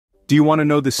Do you want to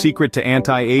know the secret to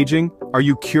anti-aging? Are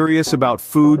you curious about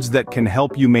foods that can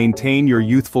help you maintain your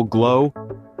youthful glow?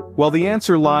 Well, the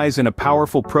answer lies in a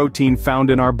powerful protein found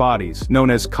in our bodies,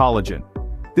 known as collagen.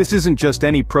 This isn't just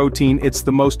any protein, it's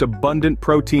the most abundant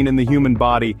protein in the human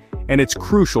body, and it's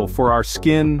crucial for our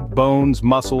skin, bones,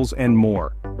 muscles, and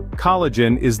more.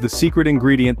 Collagen is the secret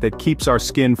ingredient that keeps our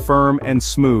skin firm and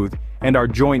smooth, and our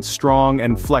joints strong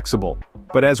and flexible.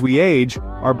 But as we age,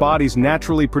 our bodies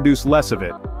naturally produce less of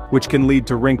it, which can lead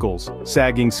to wrinkles,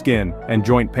 sagging skin, and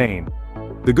joint pain.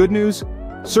 The good news?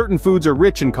 Certain foods are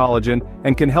rich in collagen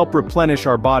and can help replenish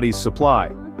our body's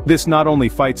supply. This not only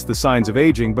fights the signs of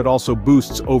aging but also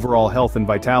boosts overall health and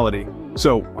vitality.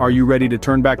 So, are you ready to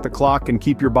turn back the clock and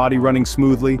keep your body running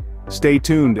smoothly? Stay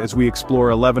tuned as we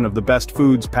explore 11 of the best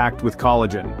foods packed with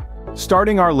collagen.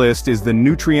 Starting our list is the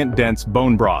nutrient-dense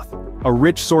bone broth. A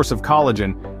rich source of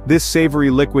collagen, this savory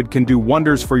liquid can do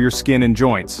wonders for your skin and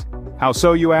joints. How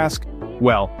so, you ask?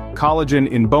 Well, collagen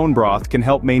in bone broth can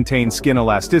help maintain skin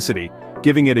elasticity,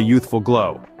 giving it a youthful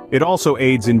glow. It also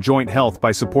aids in joint health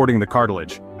by supporting the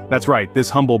cartilage. That's right,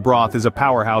 this humble broth is a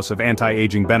powerhouse of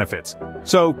anti-aging benefits.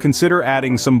 So, consider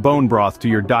adding some bone broth to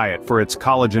your diet for its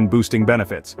collagen-boosting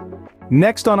benefits.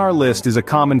 Next on our list is a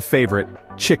common favorite,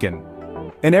 chicken.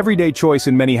 An everyday choice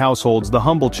in many households, the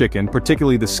humble chicken,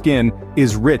 particularly the skin,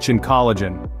 is rich in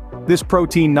collagen. This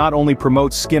protein not only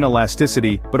promotes skin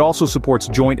elasticity, but also supports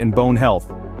joint and bone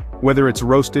health. Whether it's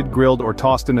roasted, grilled, or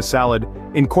tossed in a salad,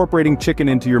 incorporating chicken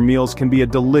into your meals can be a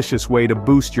delicious way to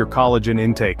boost your collagen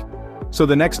intake. So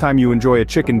the next time you enjoy a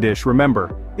chicken dish,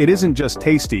 remember, it isn't just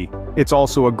tasty, it's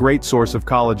also a great source of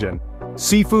collagen.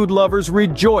 Seafood lovers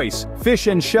rejoice! Fish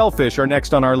and shellfish are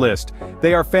next on our list.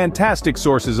 They are fantastic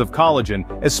sources of collagen,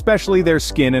 especially their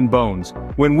skin and bones.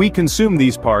 When we consume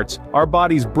these parts, our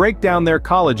bodies break down their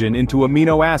collagen into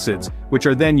amino acids, which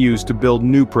are then used to build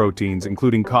new proteins,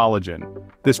 including collagen.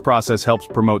 This process helps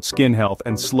promote skin health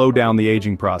and slow down the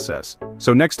aging process.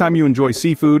 So next time you enjoy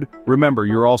seafood, remember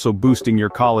you're also boosting your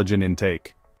collagen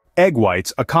intake. Egg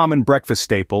whites, a common breakfast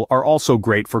staple, are also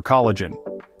great for collagen.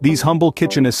 These humble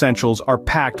kitchen essentials are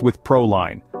packed with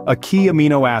proline, a key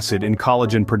amino acid in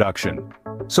collagen production.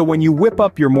 So when you whip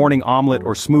up your morning omelet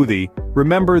or smoothie,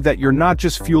 remember that you're not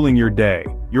just fueling your day,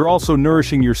 you're also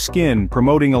nourishing your skin,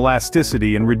 promoting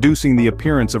elasticity and reducing the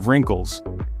appearance of wrinkles.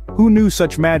 Who knew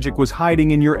such magic was hiding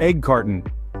in your egg carton?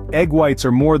 Egg whites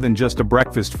are more than just a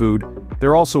breakfast food,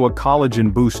 they're also a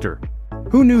collagen booster.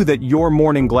 Who knew that your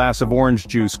morning glass of orange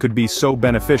juice could be so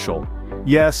beneficial?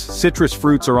 Yes, citrus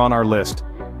fruits are on our list.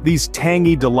 These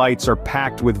tangy delights are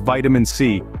packed with vitamin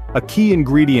C, a key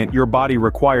ingredient your body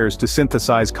requires to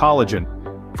synthesize collagen.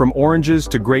 From oranges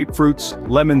to grapefruits,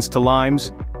 lemons to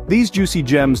limes, these juicy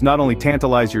gems not only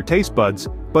tantalize your taste buds,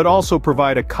 but also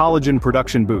provide a collagen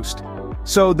production boost.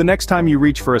 So the next time you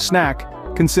reach for a snack,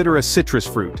 consider a citrus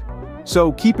fruit.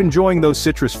 So keep enjoying those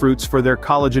citrus fruits for their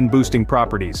collagen-boosting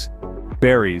properties.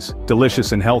 Berries,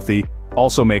 delicious and healthy,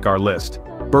 also make our list.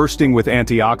 Bursting with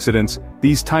antioxidants,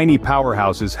 these tiny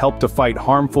powerhouses help to fight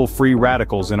harmful free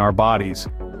radicals in our bodies.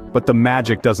 But the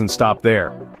magic doesn't stop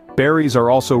there. Berries are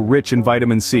also rich in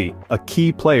vitamin C, a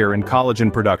key player in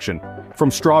collagen production.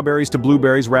 From strawberries to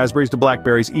blueberries, raspberries to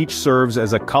blackberries, each serves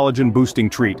as a collagen-boosting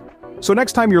treat. So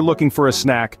next time you're looking for a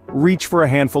snack, reach for a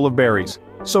handful of berries.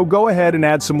 So go ahead and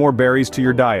add some more berries to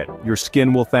your diet, your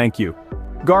skin will thank you.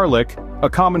 Garlic, a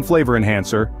common flavor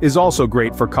enhancer, is also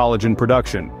great for collagen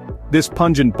production. This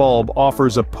pungent bulb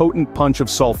offers a potent punch of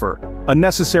sulfur, a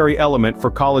necessary element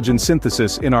for collagen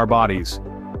synthesis in our bodies.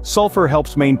 Sulfur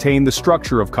helps maintain the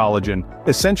structure of collagen,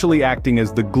 essentially acting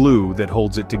as the glue that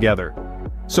holds it together.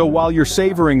 So while you're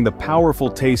savoring the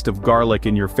powerful taste of garlic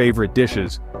in your favorite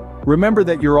dishes, remember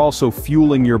that you're also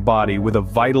fueling your body with a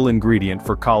vital ingredient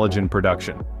for collagen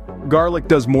production. Garlic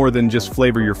does more than just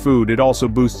flavor your food, it also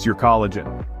boosts your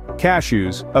collagen.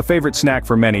 Cashews, a favorite snack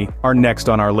for many, are next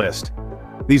on our list.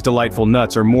 These delightful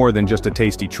nuts are more than just a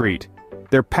tasty treat.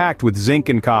 They're packed with zinc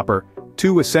and copper,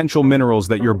 two essential minerals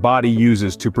that your body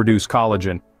uses to produce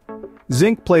collagen.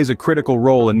 Zinc plays a critical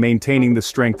role in maintaining the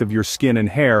strength of your skin and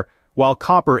hair, while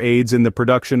copper aids in the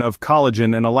production of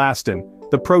collagen and elastin,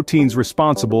 the proteins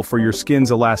responsible for your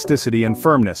skin's elasticity and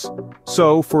firmness.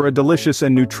 So, for a delicious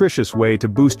and nutritious way to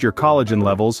boost your collagen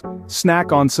levels,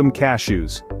 snack on some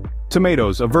cashews.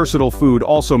 Tomatoes, a versatile food,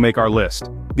 also make our list.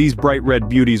 These bright red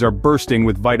beauties are bursting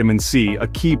with vitamin C, a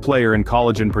key player in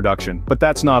collagen production. But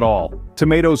that's not all.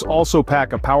 Tomatoes also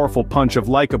pack a powerful punch of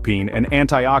lycopene, an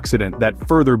antioxidant that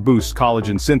further boosts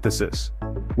collagen synthesis.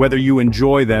 Whether you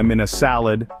enjoy them in a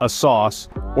salad, a sauce,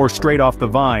 or straight off the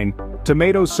vine,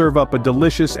 tomatoes serve up a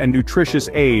delicious and nutritious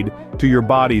aid to your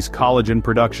body's collagen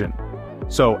production.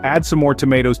 So add some more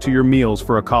tomatoes to your meals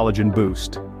for a collagen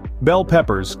boost. Bell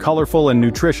peppers, colorful and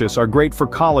nutritious, are great for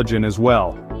collagen as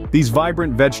well. These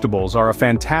vibrant vegetables are a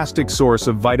fantastic source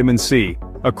of vitamin C,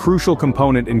 a crucial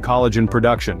component in collagen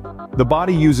production. The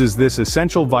body uses this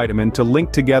essential vitamin to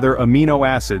link together amino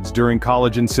acids during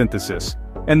collagen synthesis.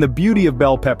 And the beauty of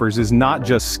bell peppers is not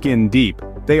just skin deep,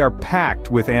 they are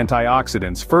packed with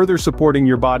antioxidants, further supporting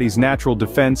your body's natural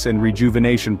defense and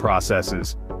rejuvenation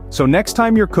processes. So next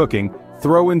time you're cooking,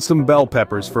 throw in some bell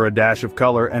peppers for a dash of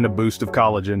color and a boost of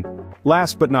collagen.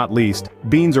 Last but not least,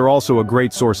 beans are also a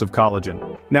great source of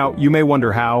collagen. Now, you may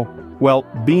wonder how. Well,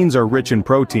 beans are rich in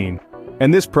protein,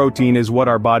 and this protein is what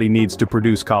our body needs to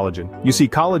produce collagen. You see,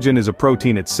 collagen is a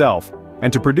protein itself,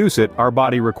 and to produce it, our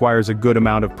body requires a good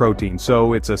amount of protein,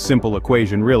 so it's a simple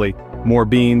equation really. More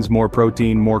beans, more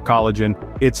protein, more collagen,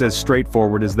 it's as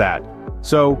straightforward as that.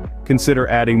 So, consider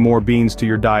adding more beans to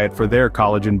your diet for their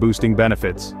collagen-boosting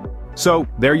benefits. So,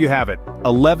 there you have it,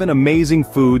 11 amazing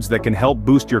foods that can help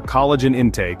boost your collagen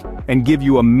intake and give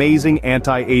you amazing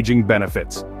anti-aging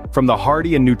benefits. From the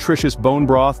hearty and nutritious bone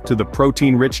broth to the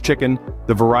protein-rich chicken,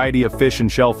 the variety of fish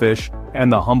and shellfish,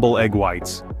 and the humble egg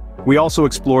whites. We also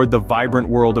explored the vibrant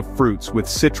world of fruits with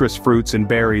citrus fruits and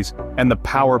berries, and the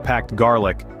power-packed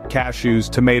garlic, cashews,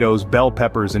 tomatoes, bell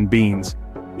peppers, and beans.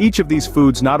 Each of these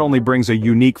foods not only brings a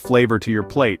unique flavor to your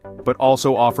plate, but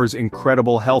also offers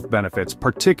incredible health benefits,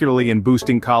 particularly in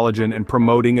boosting collagen and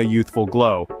promoting a youthful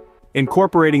glow.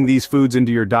 Incorporating these foods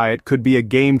into your diet could be a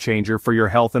game changer for your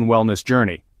health and wellness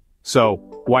journey. So,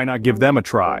 why not give them a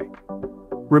try?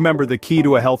 Remember, the key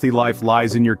to a healthy life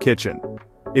lies in your kitchen.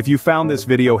 If you found this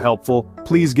video helpful,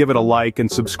 please give it a like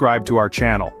and subscribe to our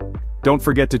channel. Don't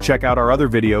forget to check out our other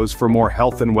videos for more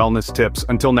health and wellness tips.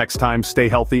 Until next time, stay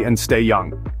healthy and stay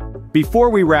young. Before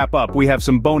we wrap up, we have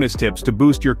some bonus tips to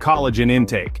boost your collagen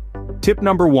intake. Tip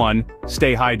number 1,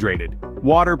 stay hydrated.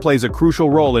 Water plays a crucial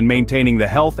role in maintaining the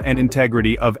health and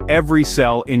integrity of every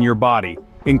cell in your body,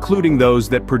 including those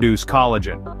that produce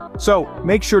collagen. So,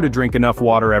 make sure to drink enough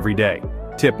water every day.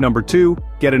 Tip number 2,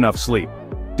 get enough sleep.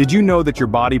 Did you know that your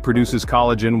body produces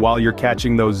collagen while you're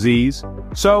catching those Z's?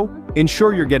 So,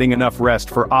 ensure you're getting enough rest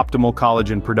for optimal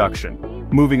collagen production.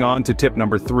 Moving on to tip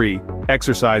number 3,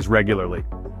 exercise regularly.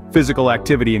 Physical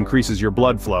activity increases your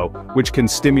blood flow, which can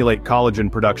stimulate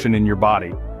collagen production in your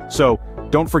body. So,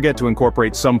 don't forget to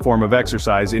incorporate some form of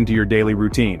exercise into your daily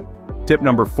routine. Tip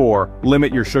number 4,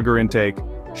 limit your sugar intake.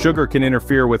 Sugar can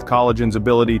interfere with collagen's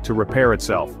ability to repair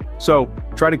itself. So,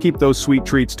 try to keep those sweet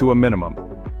treats to a minimum.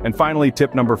 And finally,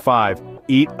 tip number 5,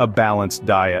 eat a balanced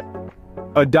diet.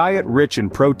 A diet rich in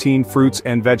protein, fruits,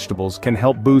 and vegetables can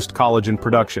help boost collagen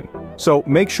production. So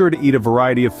make sure to eat a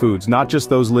variety of foods, not just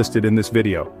those listed in this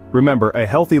video. Remember, a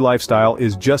healthy lifestyle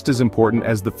is just as important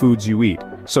as the foods you eat.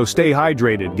 So stay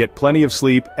hydrated, get plenty of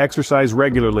sleep, exercise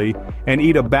regularly, and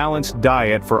eat a balanced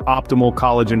diet for optimal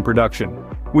collagen production.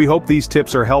 We hope these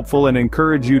tips are helpful and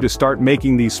encourage you to start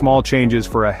making these small changes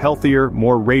for a healthier,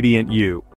 more radiant you.